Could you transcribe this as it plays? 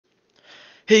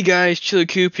Hey guys, Chili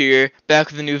Coop here, back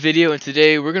with a new video, and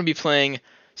today we're going to be playing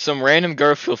some random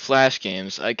Garfield Flash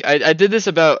games. I did this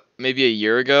about maybe a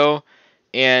year ago,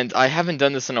 and I haven't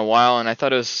done this in a while, and I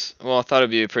thought it would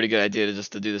be a pretty good idea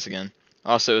to do this again.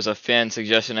 Also, it was a fan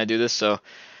suggestion I do this, so,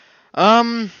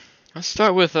 let's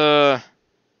start with,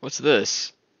 what's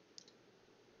this?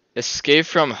 Escape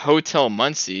from Hotel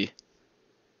Muncie.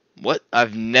 What?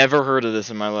 I've never heard of this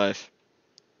in my life.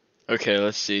 Okay,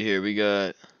 let's see here, we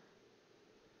got...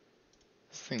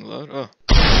 Thing load? Oh.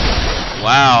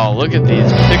 Wow, look at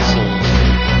these pixels.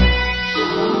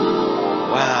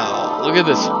 Wow, look at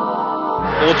this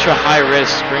ultra high-res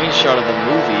screenshot of the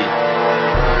movie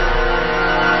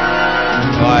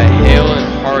by Hale and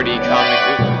Hardy comic.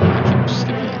 Ooh, I keep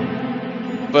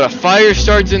skipping. But a fire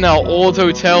starts in our old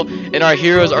hotel and our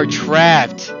heroes are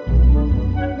trapped.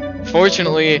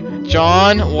 Fortunately,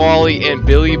 John, Wally, and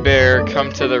Billy Bear come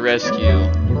to the rescue.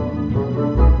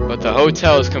 But the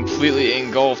hotel is completely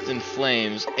engulfed in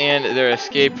flames, and their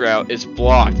escape route is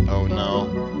blocked. Oh no.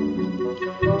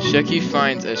 Shecky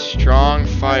finds a strong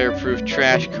fireproof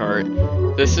trash cart.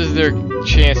 This is their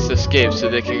chance to escape so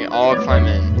they can all climb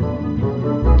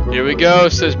in. Here we go,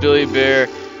 says Billy Bear,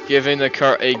 giving the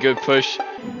cart a good push,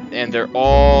 and they're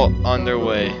all on their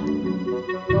way.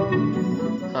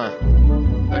 Huh.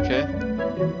 Okay.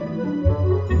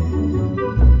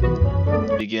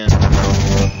 Begin.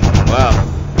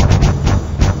 Wow.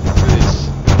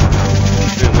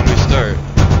 When we start.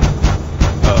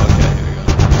 Oh, okay, here we go.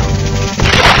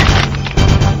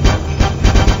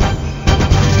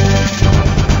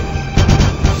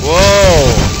 Whoa!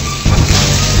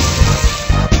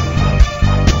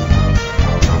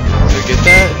 Did we get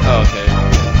that? Oh, okay.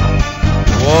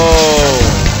 Whoa!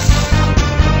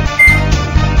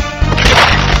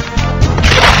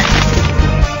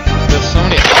 There's so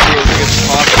many ideas that get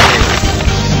possible.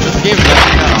 This game is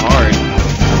actually kind of hard.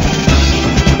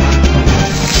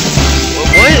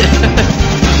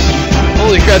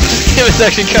 Holy crap, this game is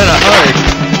actually kind of hard.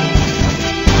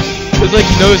 There's like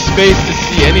no space to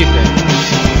see anything.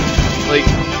 Like,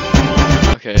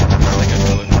 okay, I think I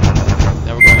feel it.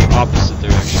 Now we're going the opposite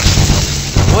direction.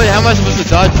 Wait, how am I supposed to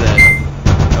dodge that?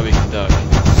 Oh, we can duck.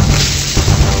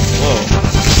 Whoa.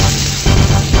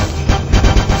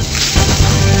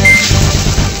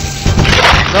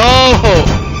 No!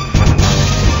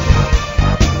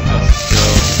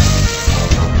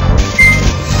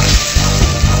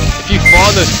 If you fall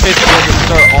in those pits, you have to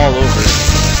start all over.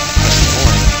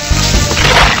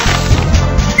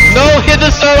 No, he had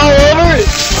to start all over?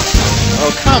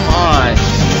 Oh, come on.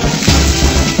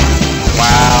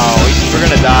 Wow, we're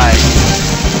gonna die.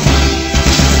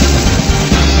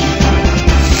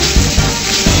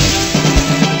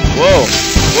 Whoa,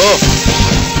 whoa.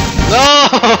 No,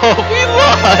 we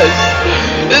lost.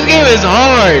 This game is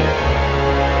hard.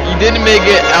 You didn't make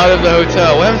it out of the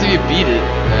hotel. What happens if you beat it?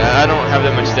 I don't have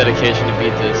that much dedication to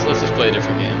beat this. Let's just play a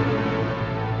different game.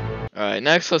 Alright,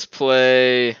 next let's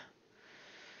play...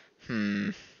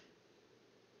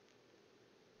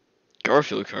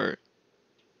 Garfield Kart.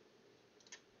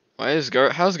 How's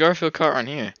Garfield Kart on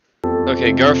here?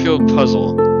 Okay, Garfield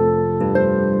Puzzle.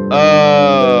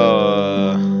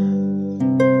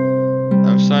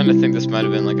 I'm starting to think this might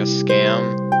have been like a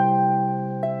scam.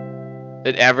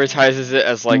 It advertises it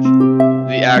as like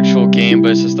the actual game,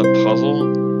 but it's just a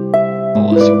puzzle.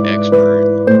 Oh, let's do expert.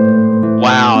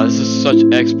 Wow, this is such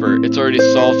expert. It's already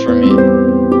solved for me.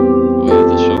 We have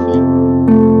to shuffle.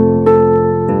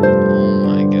 Oh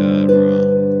my god, bro.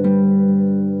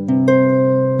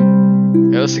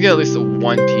 Okay, let's get at least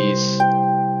one piece.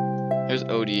 There's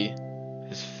Odie.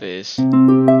 His face. Oh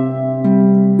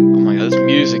my god, this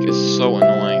music is so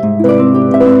annoying.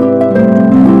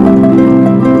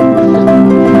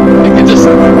 I can just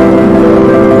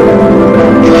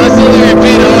constantly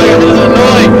repeat, oh my god, this is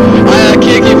annoying! I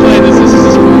can't keep playing this, this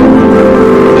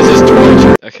is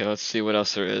torture. Okay, let's see what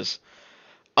else there is.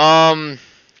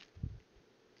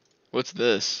 What's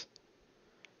this?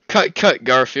 Cut,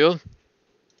 Garfield.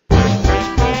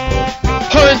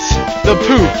 Hunt the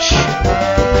Pooch!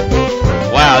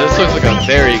 Wow, this looks like a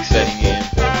very exciting game.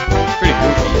 Pretty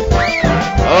goofy.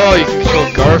 Oh, you can control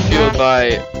Garfield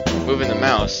by moving the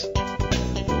mouse.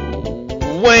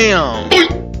 Wham!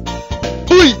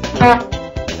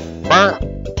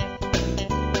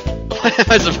 What am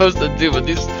I supposed to do with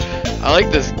these? I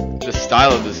like the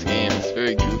style of this game. It's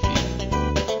very goofy.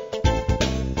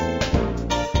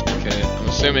 Okay, I'm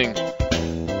assuming.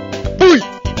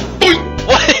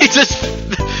 What? He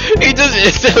just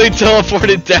instantly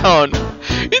teleported down.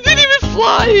 He didn't even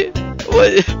fly.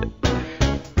 What?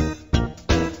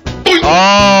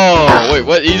 Oh, wait,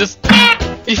 what?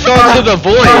 He fell into the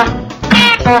void.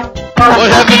 What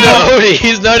happened to Odie?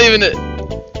 He's not even a...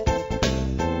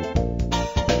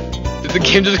 Did the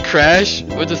game just crash?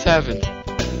 What just happened?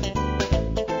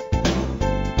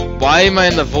 Why am I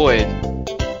in the void?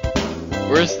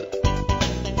 Where's...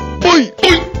 Boy!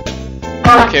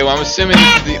 Okay, well I'm assuming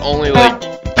this is the only, like,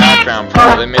 background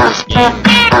part they made this game.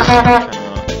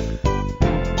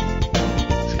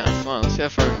 It's kinda fun. Let's see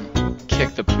if I can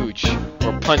kick the pooch.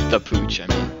 Or punt the pooch, I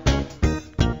mean.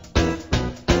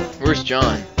 Where's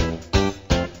John?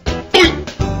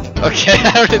 Okay,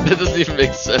 that doesn't even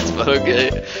make sense, but okay.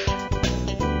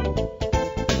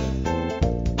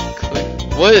 Click.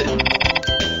 What?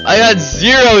 I got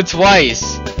 0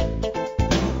 twice!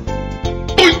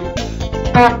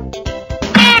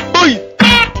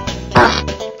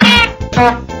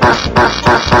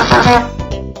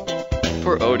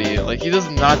 Poor Odie, like he does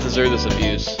not deserve this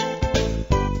abuse.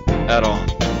 At all.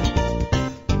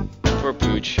 Poor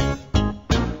Pooch.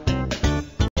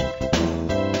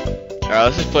 Alright,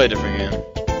 let's just play a different game.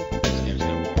 This game's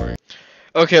kinda boring.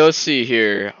 Okay, let's see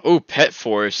here. Oh, Pet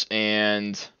Force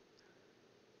and...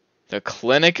 The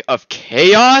Clinic of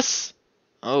Chaos?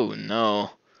 Oh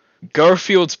no.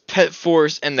 Garfield's Pet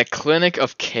Force and the Clinic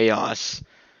of Chaos.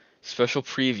 Special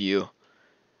preview.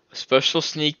 A special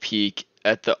sneak peek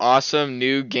at the awesome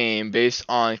new game based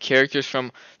on characters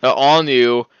from the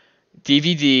all-new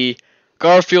DVD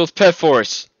Garfield's Pet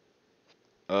Force.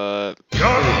 Garfield's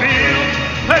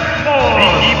Pet Force!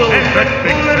 The evil pet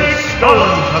has stolen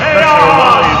Professor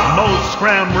Wally's Mo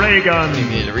Scram ray gun. You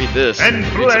need to read this. And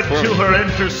fled to her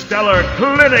interstellar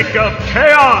Clinic of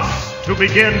Chaos to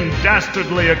begin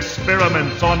dastardly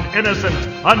experiments on innocent,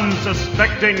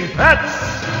 unsuspecting pets.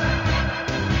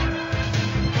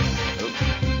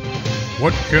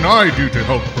 What can I do to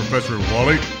help Professor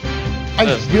Wally?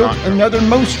 I've built another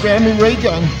most ramming ray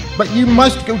gun, but you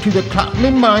must go to the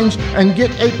Topman mines and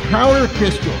get a power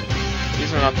crystal.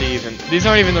 These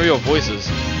aren't even the real voices.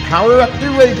 Power up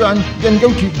the ray gun, then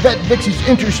go to Vet Vix's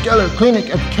Interstellar Clinic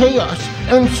of Chaos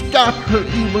and stop her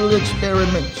evil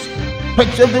experiments.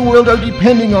 Pets of the world are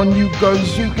depending on you,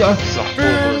 Garzuka.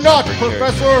 Fear not,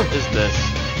 Professor! What is this?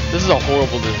 This is a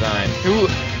horrible design.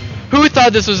 Who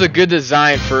thought this was a good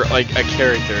design for, like, a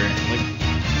character? Like,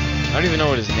 I don't even know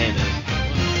what his name is.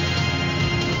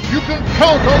 You can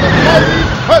count on the mighty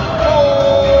Pet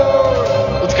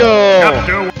Force! Let's go!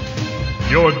 Chapter 1.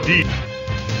 You're deep.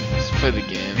 Let's play the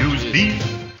game. Use Jeez. deep.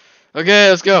 Okay,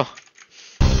 let's go.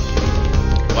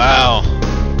 Wow.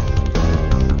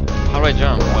 How do I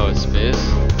jump? Oh, it's space.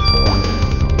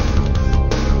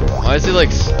 Why is he like...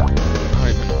 I don't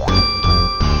even know.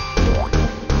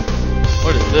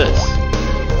 What is this?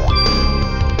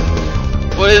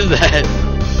 What is that?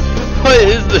 What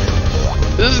is this?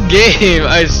 This game,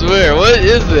 I swear. What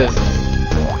is this?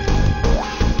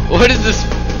 What is this?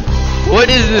 What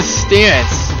is this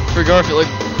stance for Garfield?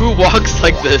 Like, who walks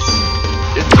like this?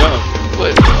 It jumps.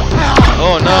 What?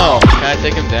 Oh no. Can I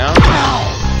take him down?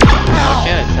 I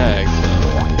can't attack, so...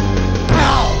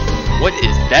 What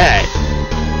is that?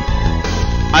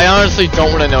 I honestly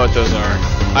don't want to know what those are.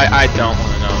 I don't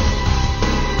want to know.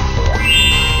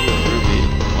 Ooh, Ruby.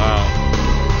 Wow.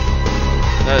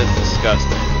 That is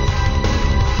disgusting.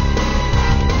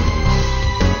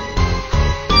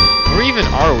 Where even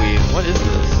are we? What is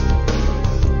this?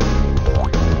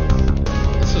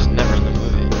 This was never in the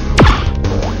movie.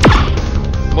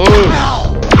 Move!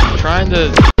 I'm trying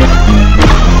to...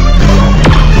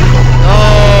 No!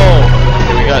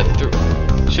 Okay, we got through.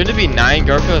 Shouldn't it be 9?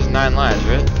 Garfield has 9 lives,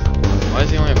 right? Why does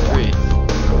he only have 3?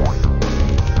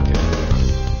 Okay.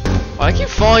 Well, I keep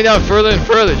falling down further and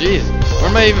further, jeez.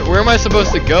 Where am I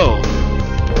supposed to go?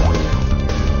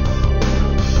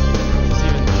 Does this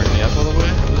even bring me up all the way?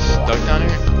 I'm just stuck down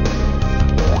here?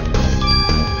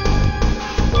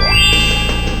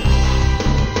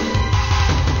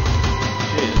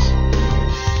 Jeez.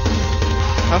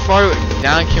 How far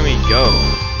down can we go?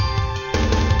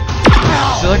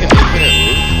 Is it like an infinite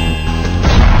loop?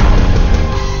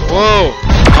 Whoa!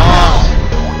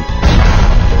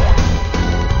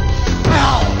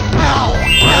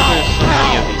 Why are there so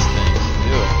many of these things?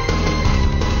 Ew.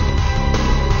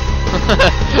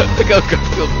 Look how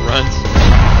Garfield runs.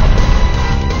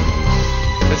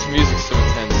 This music's so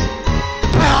intense.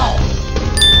 What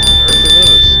on earth are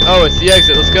those? Oh, it's the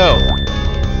exit. Let's go.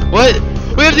 What?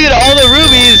 We have to get all the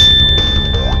rubies!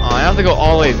 Oh, I have to go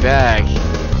all the way back.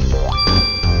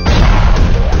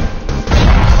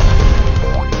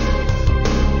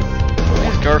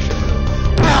 Garfield.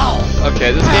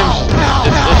 Okay, this game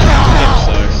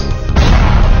sucks.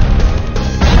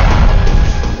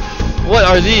 What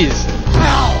are these?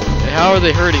 How are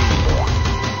they hurting me?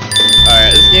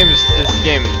 Alright, this game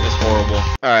is horrible.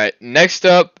 Alright, next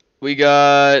up, we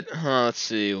got... let's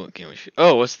see, what game we should...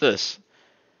 Oh, what's this?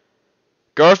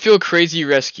 Garfield Crazy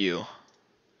Rescue.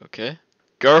 Okay.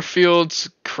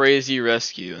 Garfield's Crazy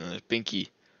Rescue. And there's Binky.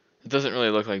 It doesn't really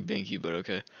look like Binky, but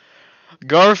okay.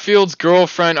 Garfield's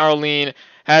girlfriend, Arlene,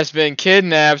 has been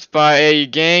kidnapped by a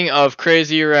gang of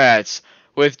crazy rats,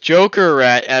 with Joker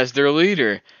Rat as their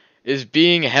leader, is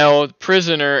being held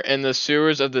prisoner in the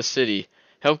sewers of the city.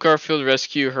 Help Garfield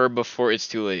rescue her before it's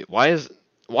too late. Why is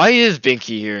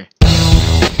Binky here?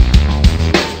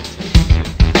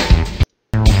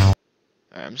 Alright,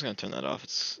 I'm just gonna turn that off.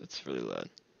 It's really loud.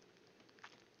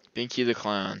 Binky the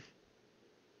Clown.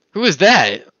 Who is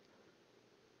that?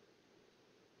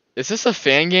 Is this a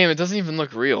fan game? It doesn't even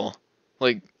look real.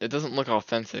 Like, it doesn't look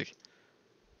authentic.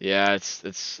 Yeah, it's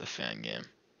a fan game.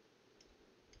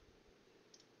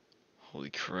 Holy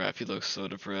crap, he looks so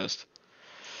depressed.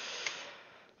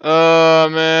 Oh,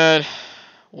 man.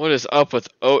 What is up with...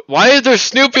 Oh, why is there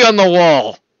Snoopy on the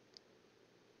wall?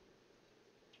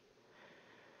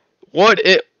 What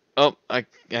it... Oh, I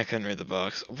couldn't read the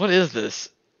box. What is this?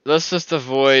 Let's just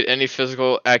avoid any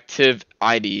physical active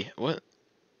ID. What?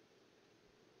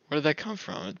 Where did that come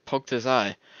from? It poked his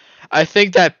eye. I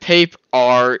think that pape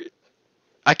are...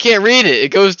 I can't read it.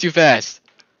 It goes too fast.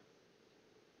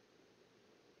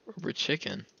 Rubber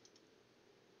chicken.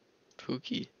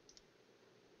 Pookie.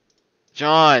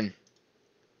 John.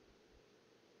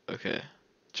 Okay.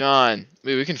 John.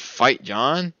 Wait, we can fight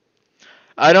John?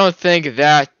 I don't think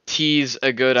that tease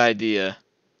a good idea.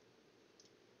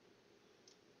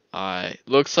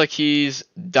 Looks like he's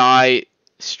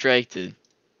distracted.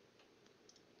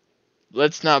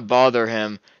 Let's not bother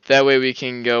him. That way we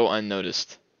can go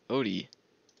unnoticed. Odie.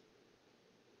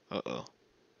 Uh-oh.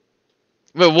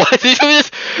 Wait, what? Did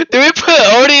we put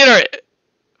Odie in our...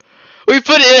 We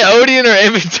put Odie in our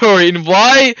inventory, and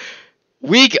why...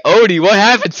 Weak Odie, what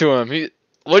happened to him?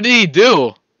 What did he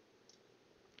do?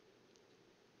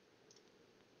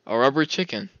 A rubber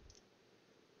chicken.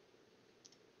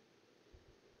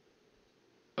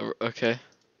 Okay.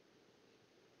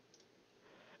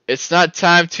 It's not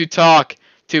time to talk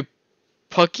to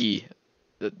Pucky.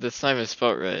 That's not even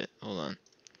spelled right. Hold on.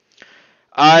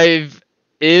 I've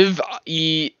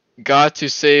got to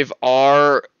save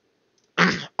Arlene.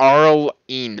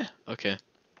 Okay.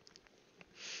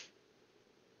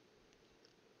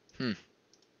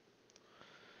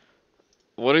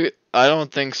 I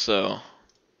don't think so.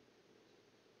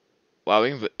 Wow,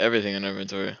 we can put everything in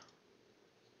inventory.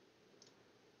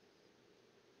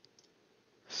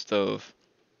 Stove.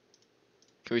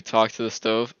 Can we talk to the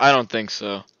stove? I don't think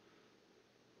so.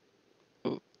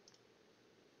 Ooh.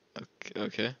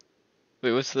 Okay.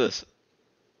 Wait, what's this?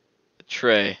 A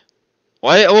tray.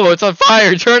 Why? Oh, it's on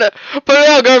fire! Turn it! Put it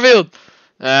out, Garfield!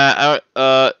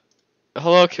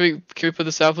 Hello, can we put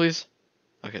this out, please?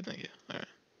 Okay, thank you. Alright.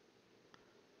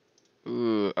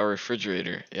 Ooh, a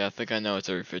refrigerator. Yeah, I think I know it's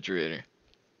a refrigerator.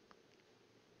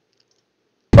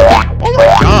 Oh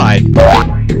my god!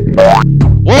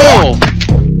 Whoa!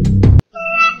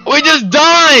 We just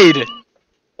died!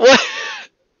 What?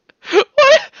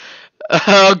 What?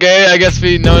 Okay, I guess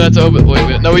we know that's open.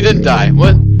 Wait, no, we didn't die.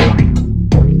 What?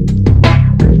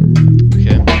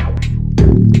 Okay.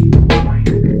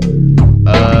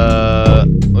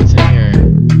 What's in here?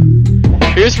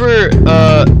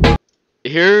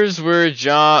 Here's where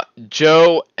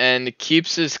Joe and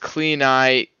keeps his clean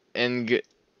eye and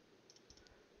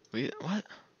what?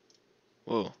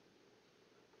 Whoa.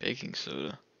 Baking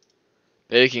soda.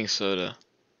 Baking soda.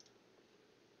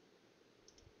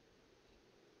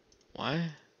 Why?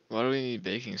 Why do we need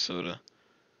baking soda?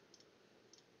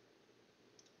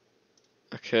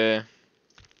 Okay.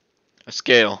 A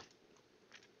scale.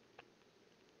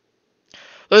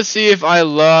 Let's see if I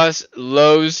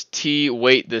lose T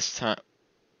weight this time.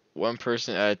 One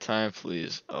person at a time,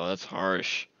 please. Oh, that's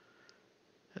harsh.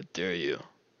 How dare you?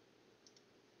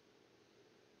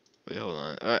 Wait, hold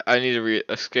on. I need to read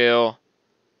a scale.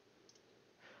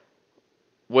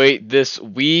 Wait, this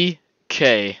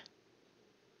K.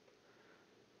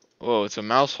 Whoa, it's a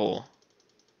mouse hole.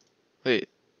 Wait.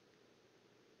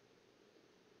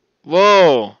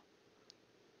 Whoa.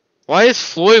 Why is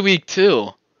Floyd weak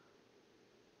too?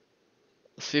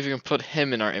 Let's see if we can put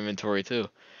him in our inventory too.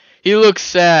 He looks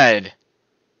sad.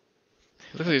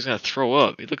 He looks like he's gonna throw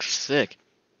up. He looks sick.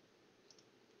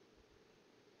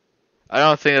 I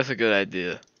don't think that's a good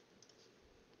idea.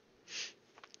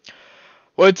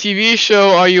 What TV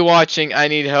show are you watching? I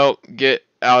need help. Get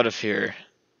out of here.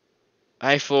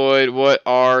 Hi Floyd, what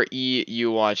are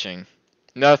you watching?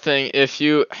 Nothing. If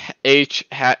you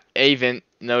haven't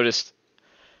noticed.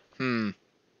 Okay.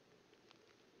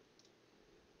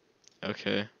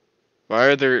 Okay. Why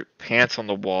are there pants on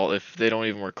the wall if they don't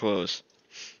even wear clothes?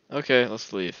 Okay,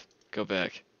 let's leave. Go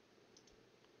back.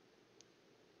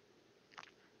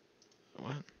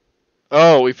 What?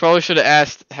 Oh, we probably should have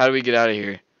asked, how do we get out of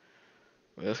here?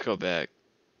 Wait, let's go back.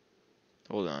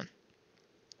 Hold on.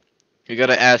 We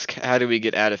gotta ask, how do we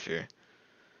get out of here?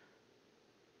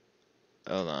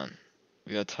 Hold on.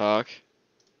 We gotta talk.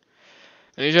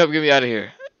 I need your help, get me out of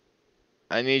here.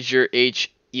 I need your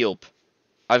H-Eelp.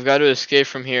 I've got to escape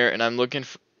from here, and I'm looking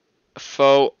for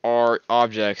faux art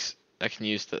objects I can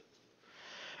use to...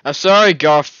 I'm sorry,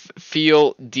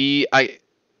 Garfield D. I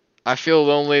feel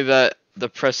lonely that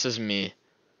depresses me.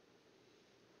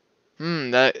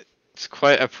 That's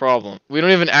quite a problem. We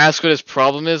don't even ask what his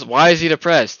problem is. Why is he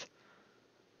depressed?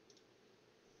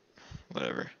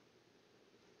 Whatever.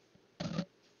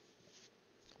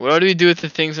 What do we do with the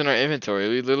things in our inventory?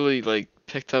 We literally, like,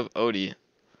 picked up Odie.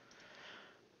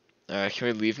 Alright, can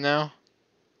we leave now?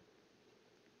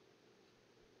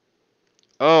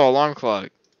 Oh, alarm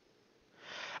clock.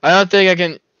 I don't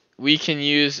think we can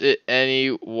use it any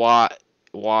why.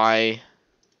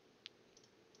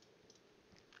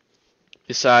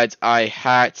 Besides, I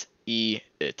hat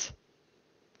it.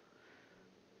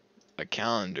 A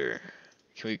calendar.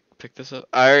 Can we pick this up?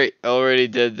 I already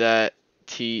did that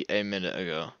a minute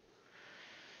ago.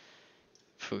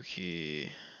 Pookie.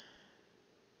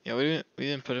 Yeah, we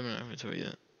didn't put him in our inventory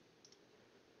yet.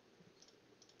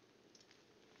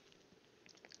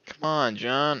 Come on,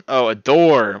 John. Oh, a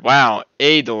door. Wow.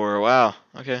 A door. Wow.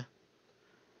 Okay.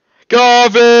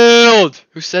 Garfield!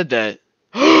 Who said that?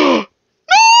 No!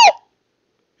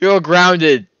 You're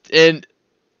grounded. And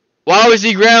why was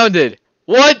he grounded?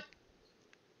 What?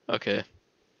 Okay.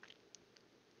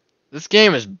 This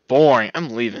game is boring. I'm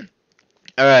leaving.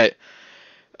 Alright.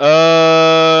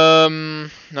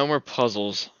 No more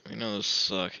puzzles. We know those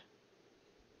suck.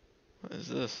 What is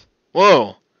this?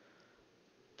 Whoa!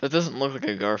 That doesn't look like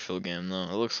a Garfield game, though.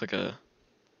 It looks like a...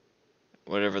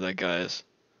 whatever that guy is.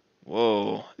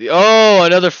 Whoa. Oh,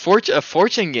 another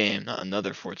fortune game. Not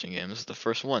another fortune game. This is the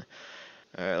first one.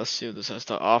 Alright, let's see what this has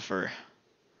to offer.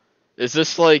 Is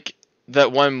this like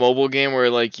that one mobile game where,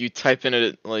 like, you type in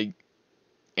it, like,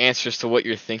 answers to what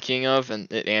you're thinking of, and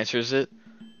it answers it?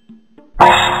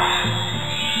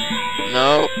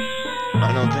 No,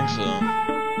 I don't think so.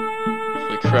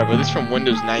 Holy crap, are these from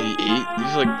Windows 98?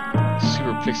 These are like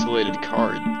super pixelated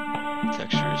card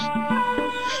textures.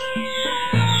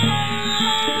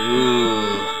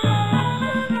 Ooh.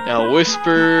 Now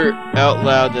whisper out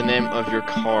loud the name of your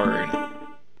card.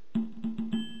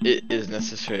 It is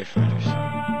necessary for others.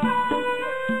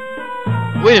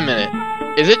 Wait a minute.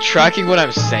 Is it tracking what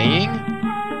I'm saying?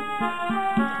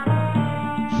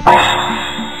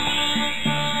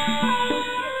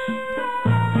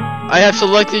 I have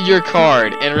selected your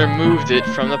card and removed it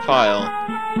from the pile.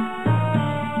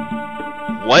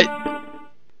 What?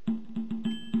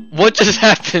 What just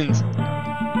happened?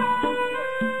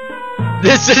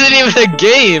 This isn't even a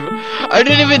game! I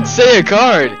didn't even say a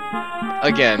card!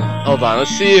 Again, hold on,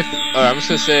 let's see if... I'm just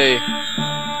gonna say...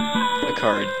 a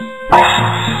card.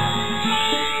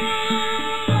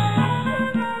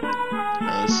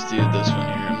 Now let's do this one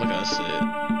here, I'm not gonna say it.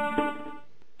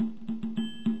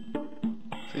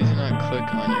 Please do not click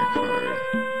on your card.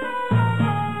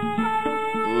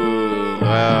 Ooh,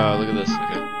 wow, look at this,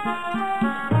 okay.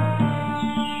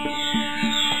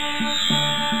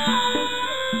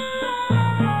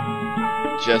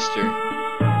 Jester.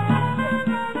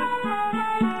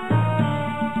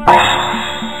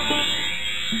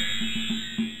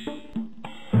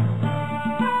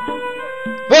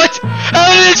 What?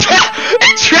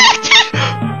 It tracked it!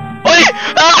 Wait!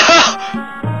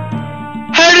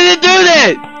 How did it do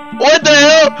that? What the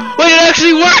hell? Wait, it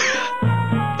actually worked!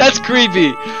 That's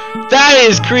creepy. That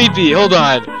is creepy. Hold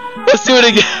on. Let's do it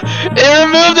again. It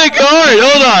removed the card.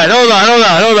 Hold on.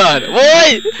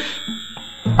 What?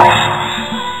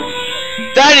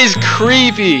 That is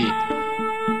creepy.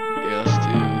 Okay, let's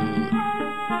do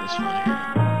this one here.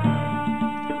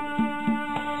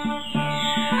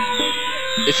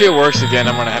 If it works again,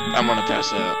 I'm gonna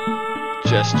pass out.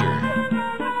 Jester. Do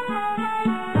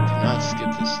not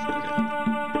skip this.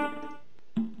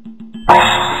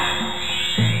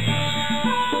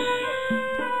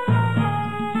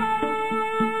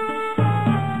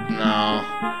 No.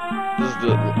 This is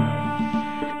the...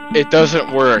 It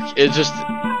doesn't work. It just...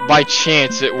 By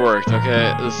chance it worked,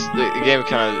 okay? The game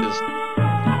kind of is...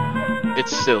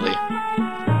 It's silly.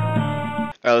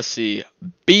 Alright, let's see.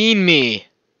 Bean me!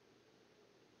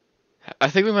 I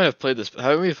think we might have played this.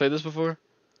 Haven't we played this before?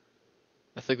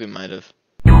 I think we might have.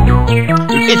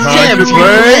 It's time to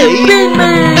play! Bean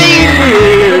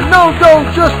me! No go!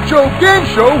 Just Joe game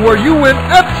show where you win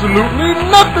absolutely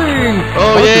nothing!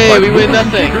 Oh, yay, we win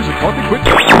nothing.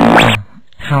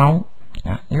 Hello?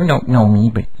 You don't know me,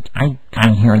 but I'm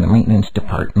here in the maintenance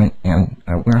department, and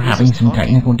we're having some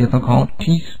technical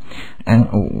difficulties, and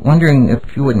wondering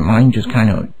if you wouldn't mind just kind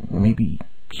of maybe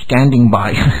standing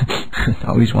by. I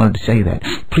always wanted to say that.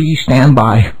 Please stand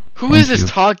by. Who is this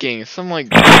talking? Some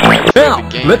like Now,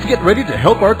 let's get ready to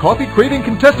help our coffee-craving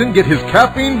contestant get his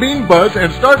caffeine bean buzz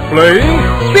and start playing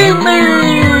Bean Me!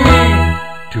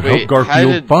 To help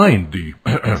Garfield find the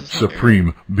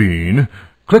Supreme Bean,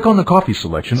 click on the coffee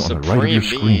selection on the right of your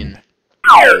screen.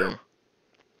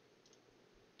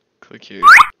 Click here.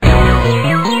 He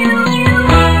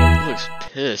looks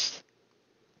pissed.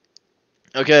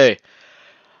 Okay.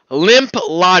 Limp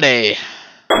Latte.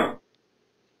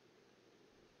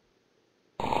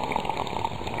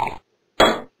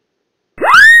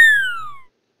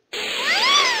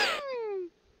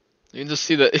 You can just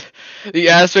see that the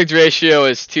aspect ratio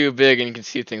is too big and you can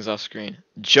see things off screen.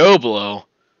 Joe Blow.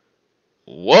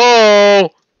 Whoa!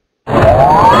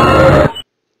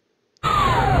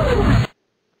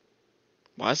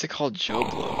 Why is it called Joe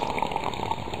Blow?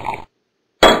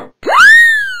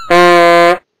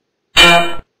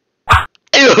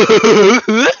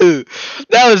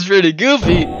 That was pretty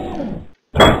goofy.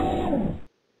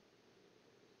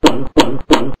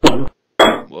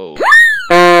 Whoa.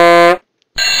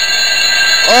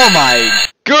 Oh my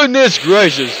goodness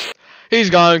gracious! He's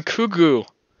gone cuckoo.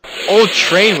 Old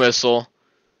train whistle.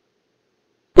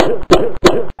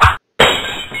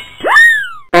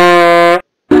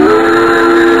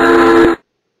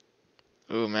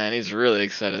 Ooh man, he's really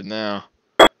excited now.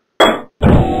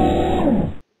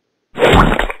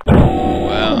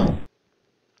 Wow.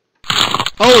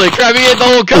 Holy crap, he hit the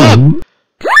whole cup!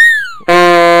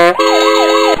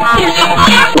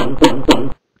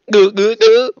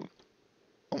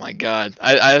 Oh my god.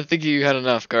 I think you had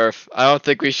enough, Garf. I don't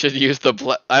think we should use the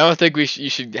I don't think you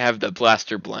should have the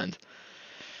blaster blend.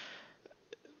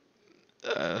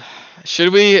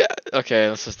 Should we? Okay,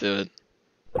 let's just do it.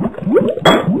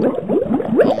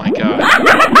 Oh my god.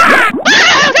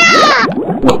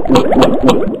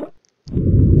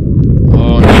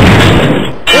 Oh no.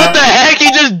 What the heck?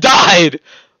 He just died!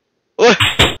 What?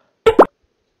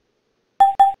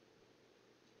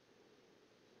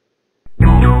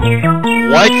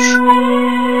 What?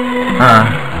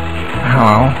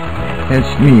 Hello?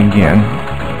 It's me again.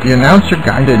 The announcer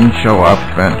guy didn't show up,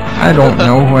 and I don't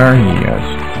know where he is.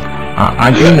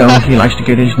 I do know he likes to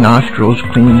get his nostrils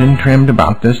cleaned and trimmed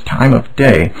about this time of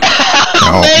day.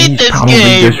 So he's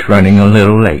probably just running a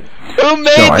little late. Who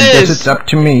made so I this? guess it's up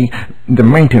to me, the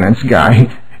maintenance guy,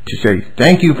 to say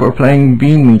thank you for playing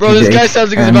Bean Me Bro, today. this guy sounds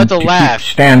like he's and about to laugh. Keep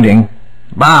standing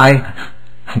by.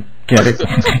 Get it?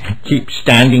 Keep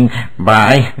standing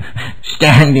by.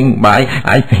 Standing by.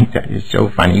 I think that is so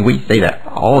funny. We say that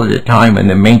all the time in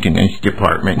the maintenance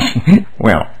department.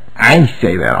 Well, I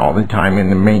say that all the time in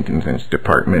the maintenance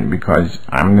department because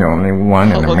I'm the only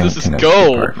one in the maintenance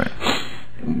department.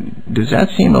 Does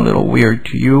that seem a little weird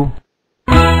to you?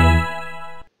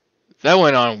 That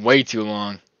went on way too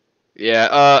long.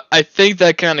 Yeah, I think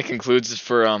that kind of concludes it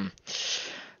for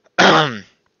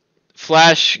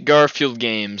Flash Garfield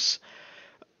games.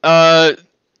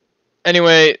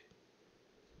 Anyway,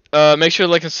 make sure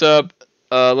to like and sub.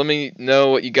 Let me know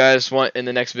what you guys want in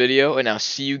the next video, and I'll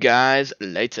see you guys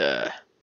later.